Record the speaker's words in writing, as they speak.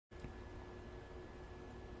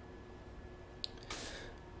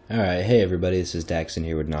Alright, hey everybody, this is Daxon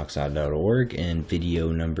here with Noxout.org and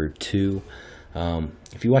video number 2.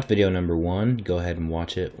 If you watch video number 1, go ahead and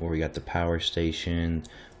watch it, where we got the power station,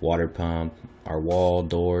 water pump, our wall,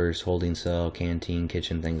 doors, holding cell, canteen,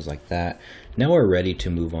 kitchen, things like that. Now we're ready to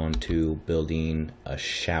move on to building a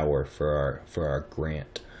shower for our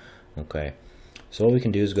grant. Okay, so what we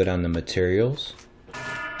can do is go down to materials,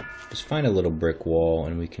 just find a little brick wall,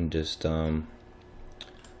 and we can just do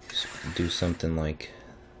something like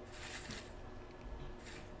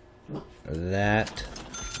that.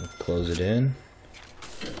 Close it in,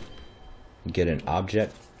 get an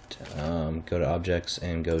object, go to objects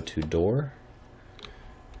and go to door,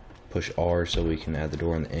 push R so we can add the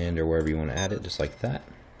door on the end or wherever you want to add it, just like that.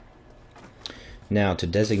 Now to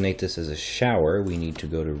designate this as a shower, we need to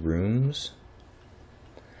go to rooms,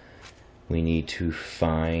 we need to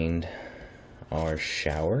find our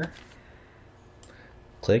shower,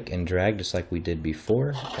 click and drag just like we did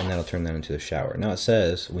before, and that'll turn that into a shower. Now it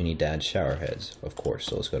says we need to add shower heads, of course,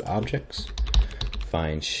 so let's go to objects,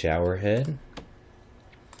 find shower head,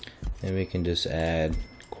 and we can just add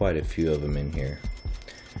quite a few of them in here.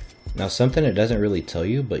 Now something it doesn't really tell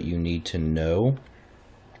you, but you need to know,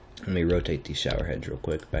 let me rotate these shower heads real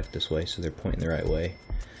quick back this way so they're pointing the right way.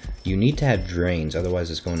 You need to have drains,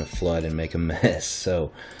 otherwise it's going to flood and make a mess.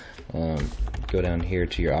 So go down here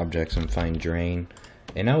to your objects and find drain.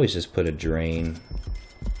 And I always just put a drain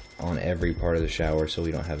on every part of the shower so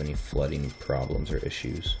we don't have any flooding problems or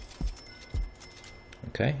issues.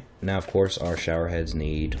 Okay, now of course our shower heads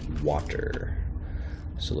need water.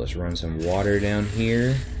 So let's run some water down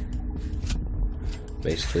here.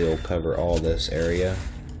 Basically it'll cover all this area,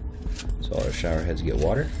 so all our shower heads get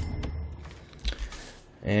water.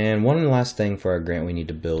 And one last thing for our grant we need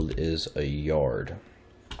to build is a yard.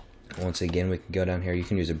 Once again, we can go down here. You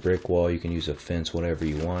can use a brick wall, you can use a fence, whatever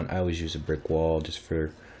you want. I always use a brick wall just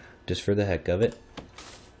for the heck of it.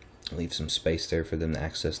 Leave some space there for them to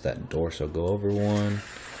access that door. So go over one,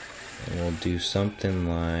 and we'll do something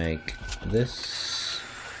like this.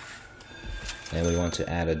 And we want to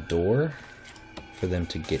add a door for them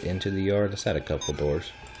to get into the yard. Let's add a couple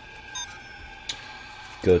doors.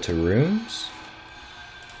 Go to rooms,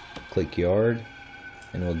 click yard,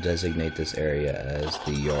 and we'll designate this area as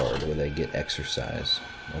the yard where they get exercise.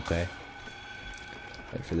 Okay,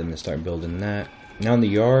 wait for them to start building that. Now in the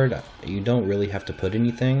yard you don't really have to put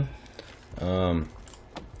anything. I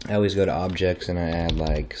always go to objects and I add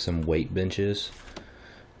like some weight benches.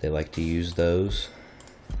 They like to use those.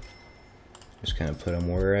 Just kind of put them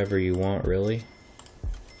wherever you want, really,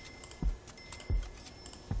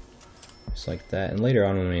 just like that. And later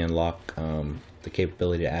on when we unlock the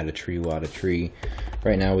capability to add a tree, we'll add a tree.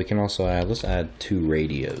 Right now we can also add, let's add 2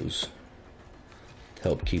 radios to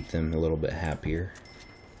help keep them a little bit happier.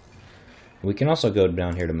 We can also go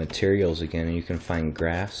down here to materials again, and you can find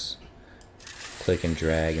grass, click and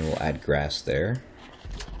drag, and we'll add grass there.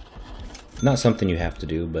 Not something you have to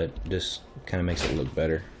do, but just kind of makes it look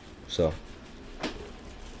better. So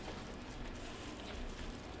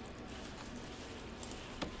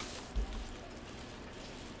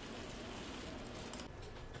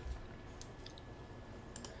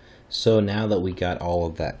now that we got all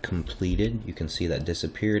of that completed, you can see that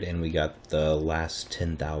disappeared, and we got the last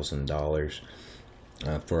 $10,000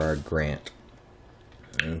 for our grant.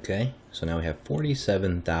 Okay, so now we have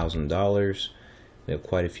 $47,000. We have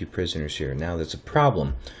quite a few prisoners here. Now there's a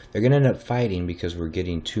problem. They're going to end up fighting because we're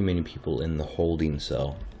getting too many people in the holding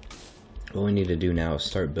cell. What we need to do now is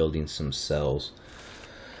start building some cells.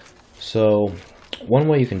 So one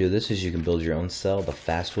way you can do this is you can build your own cell. The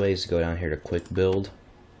fast way is to go down here to quick build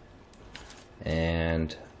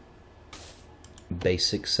and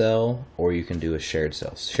basic cell, or you can do a shared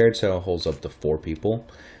cell. Shared cell holds up to 4 people.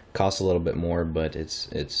 Costs a little bit more, but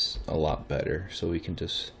it's a lot better. So we can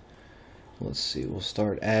just, let's see, we'll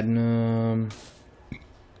start adding them.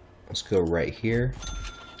 Let's go right here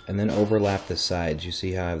and then overlap the sides. You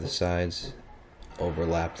see how I have the sides?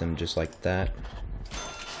 Overlap them just like that.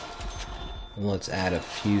 And let's add a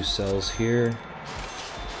few cells here.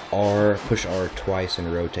 Push R twice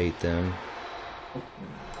and rotate them.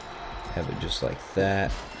 Have it just like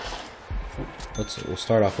that. We'll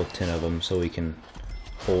start off with 10 of them so we can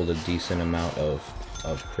hold a decent amount of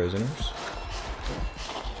prisoners.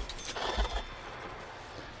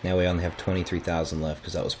 Now we only have 23,000 left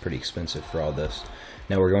because that was pretty expensive for all this.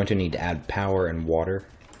 Now we're going to need to add power and water.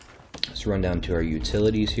 Let's run down to our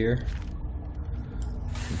utilities here.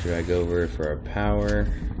 Drag over for our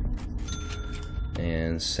power.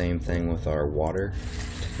 And same thing with our water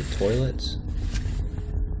to the toilets.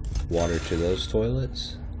 Water to those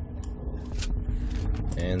toilets.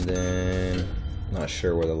 And then Not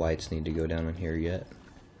sure where the lights need to go down in here yet.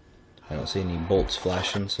 I don't see any bolts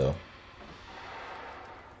flashing, so.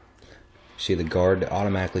 See, the guard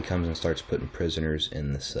automatically comes and starts putting prisoners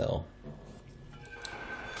in the cell.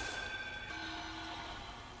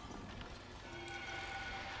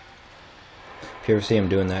 If you ever see them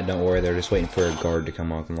doing that, don't worry, they're just waiting for a guard to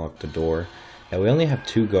come and unlock the door. Now we only have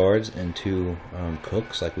 2 guards and 2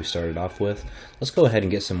 cooks like we started off with. Let's go ahead and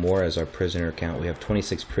get some more as our prisoner count. We have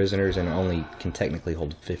 26 prisoners and only can technically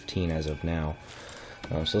hold 15 as of now.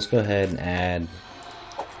 So let's go ahead and add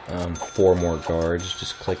 4 more guards.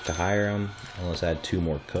 Just click to hire them, and let's add 2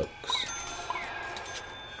 more cooks.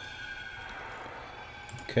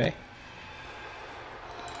 Okay.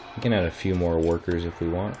 We can add a few more workers if we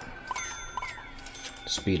want.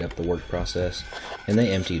 Speed up the work process. And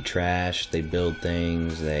they empty trash, they build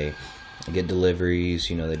things, they get deliveries,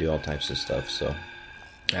 you know, they do all types of stuff. So,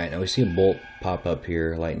 alright, now we see a bolt pop up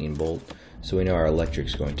here, lightning bolt. So we know our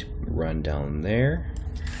electric's going to run down there.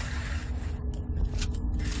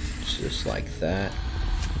 Just like that.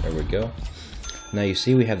 There we go. Now you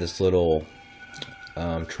see we have this little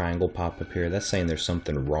triangle pop up here. That's saying there's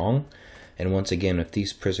something wrong. And once again, if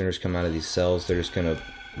these prisoners come out of these cells, they're just going to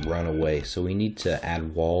run away. So we need to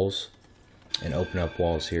add walls and open up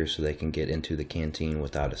walls here so they can get into the canteen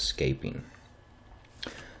without escaping.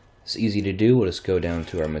 It's easy to do. We'll just go down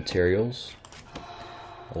to our materials.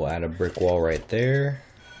 We'll add a brick wall right there.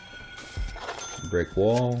 Brick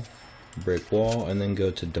wall, and then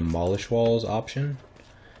go to demolish walls option,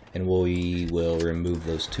 and we will remove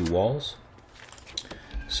those 2 walls.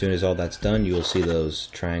 As soon as all that's done, you will see those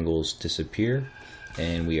triangles disappear,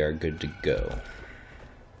 and we are good to go.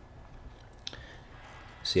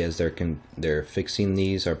 See, as they're fixing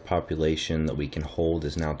these, our population that we can hold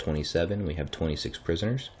is now 27. We have 26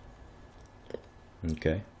 prisoners.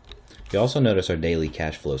 Okay. You also notice our daily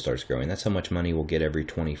cash flow starts growing. That's how much money we'll get every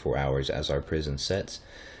 24 hours as our prison sets.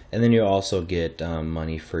 And then you'll also get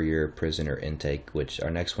money for your prisoner intake, which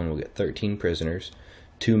our next one will get 13 prisoners,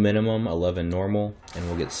 2 minimum, 11 normal, and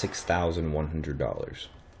we'll get $6,100.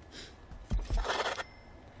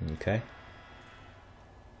 Okay.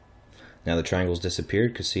 Now the triangles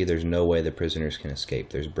disappeared because, see, there's no way the prisoners can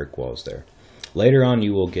escape. There's brick walls there. Later on,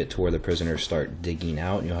 you will get to where the prisoners start digging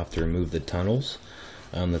out, and you'll have to remove the tunnels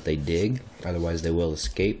that they dig. Otherwise, they will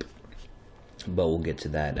escape. But we'll get to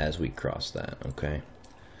that as we cross that, okay?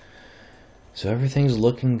 So everything's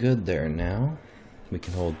looking good there now. We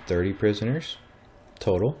can hold 30 prisoners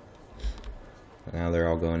total. Now they're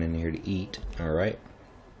all going in here to eat, alright?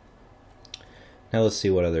 Now let's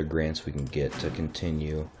see what other grants we can get to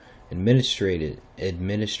continue.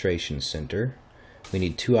 Administration Center. We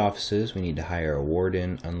need 2 offices. We need to hire a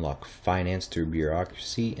warden, unlock finance through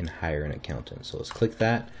bureaucracy, and hire an accountant. So let's click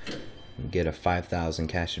that and get a 5,000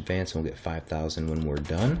 cash advance, and we'll get 5,000 when we're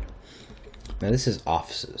done. Now this is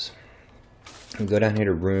offices. We'll go down here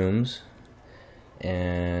to rooms,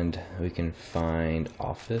 and we can find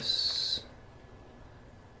office.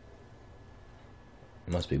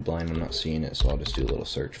 Must be blind, I'm not seeing it, so I'll just do a little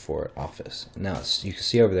search for it. Office. Now you can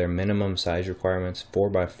see over there minimum size requirements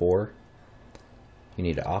 4x4. You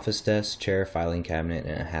need an office desk, chair, filing cabinet,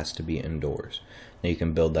 and it has to be indoors. Now you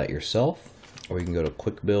can build that yourself, or you can go to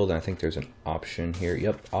quick build, and I think there's an option here.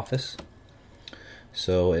 Yep, office.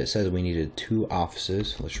 So it says we needed 2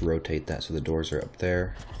 offices. Let's rotate that so the doors are up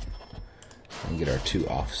there and get our 2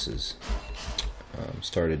 offices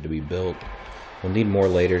started to be built. We'll need more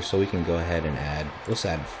later, so we can go ahead and let's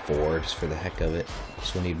add 4 just for the heck of it.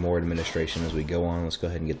 So we'll need more administration as we go on. Let's go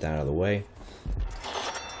ahead and get that out of the way.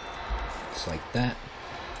 Just like that.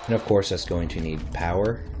 And of course that's going to need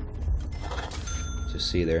power. Just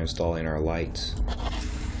see they're installing our lights.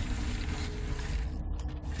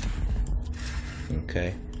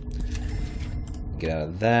 Okay. Get out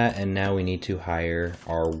of that, and now we need to hire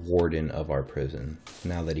our warden of our prison.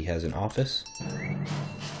 Now that he has an office.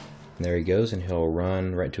 There he goes, and he'll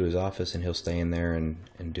run right to his office, and he'll stay in there and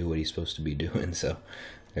do what he's supposed to be doing. So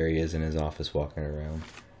there he is in his office walking around.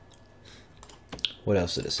 What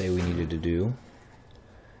else did it say we needed to do?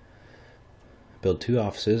 Build 2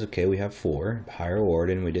 offices. Okay, we have 4. Hire a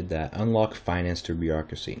warden. We did that. Unlock finance through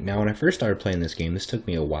bureaucracy. Now, when I first started playing this game, this took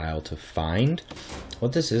me a while to find.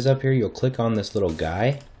 What this is up here, you'll click on this little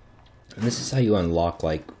guy, and this is how you unlock,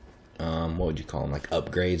 like, what would you call them? Like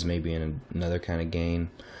upgrades, maybe in another kind of game.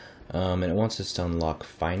 And it wants us to unlock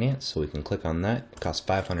finance, so we can click on that. It costs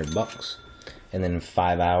 500 bucks, and then in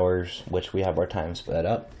 5 hours, which we have our time sped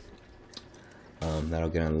up, that'll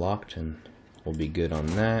get unlocked, and we'll be good on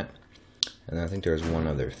that. And I think there's one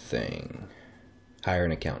other thing. Hire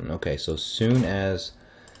an accountant. Okay, so soon as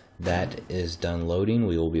that is done loading,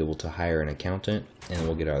 we will be able to hire an accountant, and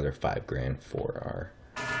we'll get our other $5,000 for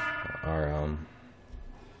our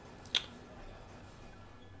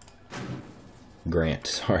grant.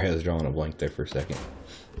 Sorry, I was drawing a blank there for a second.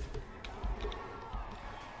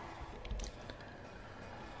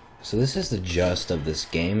 So this is the gist of this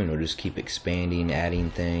game, and we'll just keep expanding,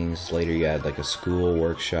 adding things. Later you add like a school,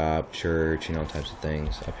 workshop, church, you know, types of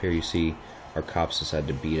things. Up here you see our cops decided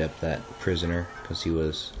to beat up that prisoner because he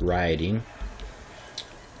was rioting.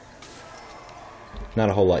 Not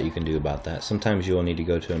a whole lot you can do about that. Sometimes you will need to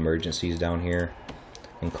go to emergencies down here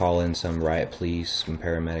and call in some riot police, some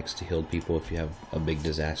paramedics to heal people if you have a big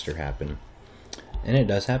disaster happen. And it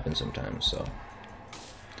does happen sometimes, so.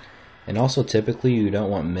 And also typically you don't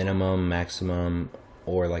want minimum, maximum,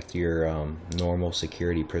 or like your normal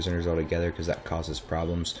security prisoners altogether, because that causes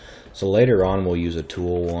problems. So later on we'll use a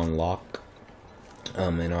tool, we'll unlock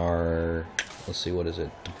in our, let's see, what is it,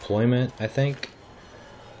 deployment, I think,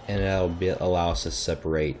 and that'll allow us to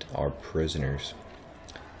separate our prisoners.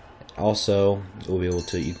 Also, we'll be able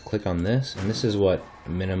to, you can click on this, and this is what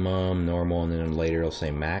minimum, normal, and then later it'll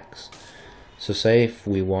say max. So say if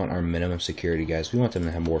we want our minimum security guys, we want them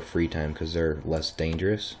to have more free time because they're less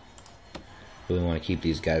dangerous. We want to keep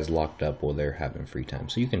these guys locked up while they're having free time.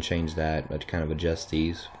 So you can change that, but kind of adjust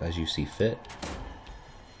these as you see fit.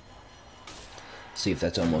 See if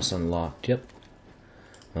that's almost unlocked. Yep.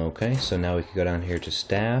 Okay, so now we can go down here to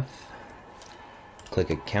staff,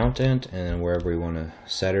 click accountant, and then wherever we want to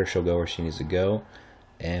set her, she'll go where she needs to go,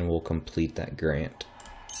 and we'll complete that grant.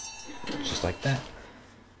 Just like that.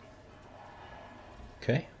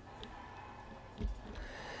 Okay.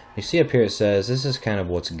 You see up here it says this is kind of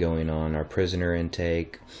what's going on. Our prisoner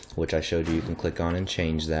intake, which I showed you, you can click on and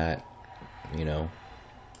change that. You know,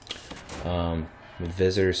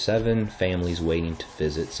 visitors 7, families waiting to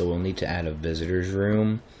visit. So we'll need to add a visitors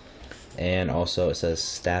room. And also it says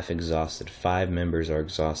staff exhausted. 5 members are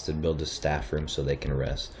exhausted. Build a staff room so they can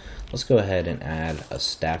rest. Let's go ahead and add a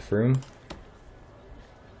staff room.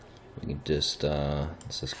 We can just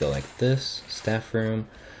let's just go like this, staff room.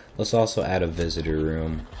 Let's also add a visitor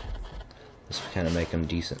room. Let's kind of make them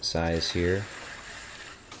decent size here.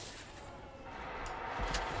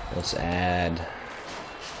 Let's add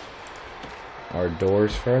our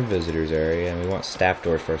doors for our visitors area, and we want staff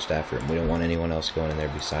doors for our staff room. We don't want anyone else going in there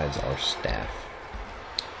besides our staff.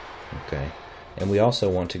 Okay, and we also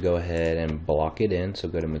want to go ahead and block it in, so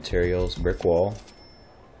go to materials, brick wall,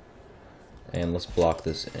 and let's block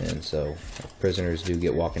this in so if prisoners do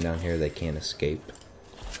get walking down here, they can't escape.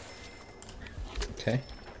 Okay,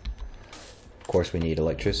 of course we need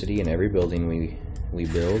electricity in every building we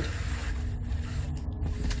build.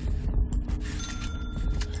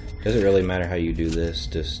 Doesn't really matter how you do this,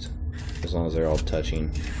 just as long as they're all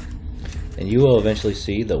touching. And you will eventually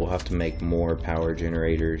see that we'll have to make more power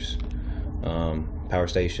generators, power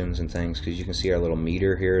stations and things, because you can see our little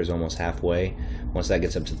meter here is almost halfway. Once that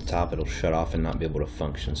gets up to the top, it'll shut off and not be able to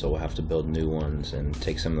function, so we'll have to build new ones and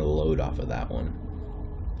take some of the load off of that one.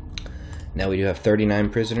 Now we do have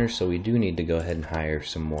 39 prisoners, so we do need to go ahead and hire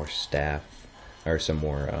some more staff, or some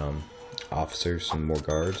more officers, some more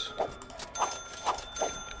guards.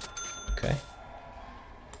 Okay.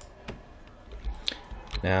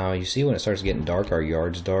 Now you see when it starts getting dark, our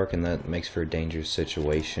yard's dark, and that makes for a dangerous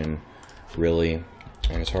situation, really,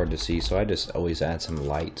 and it's hard to see, so I just always add some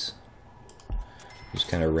lights. Just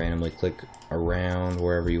kind of randomly click around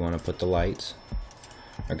wherever you want to put the lights.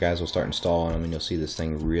 Our guys will start installing them, and you'll see this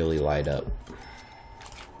thing really light up.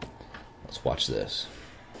 Let's watch this.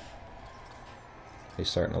 They're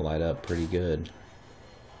starting to light up pretty good.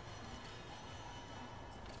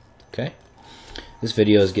 Okay, this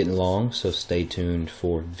video is getting long, so stay tuned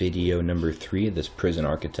for video number 3 of this Prison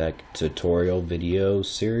Architect tutorial video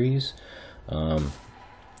series.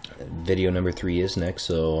 Video number 3 is next,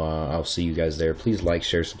 so I'll see you guys there. Please like,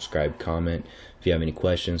 share, subscribe, comment. If you have any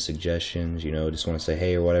questions, suggestions, you know, just want to say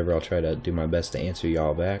hey or whatever, I'll try to do my best to answer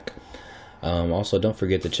y'all back. Also, don't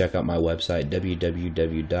forget to check out my website,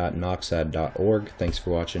 www.noxad.org. Thanks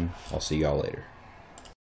for watching. I'll see y'all later.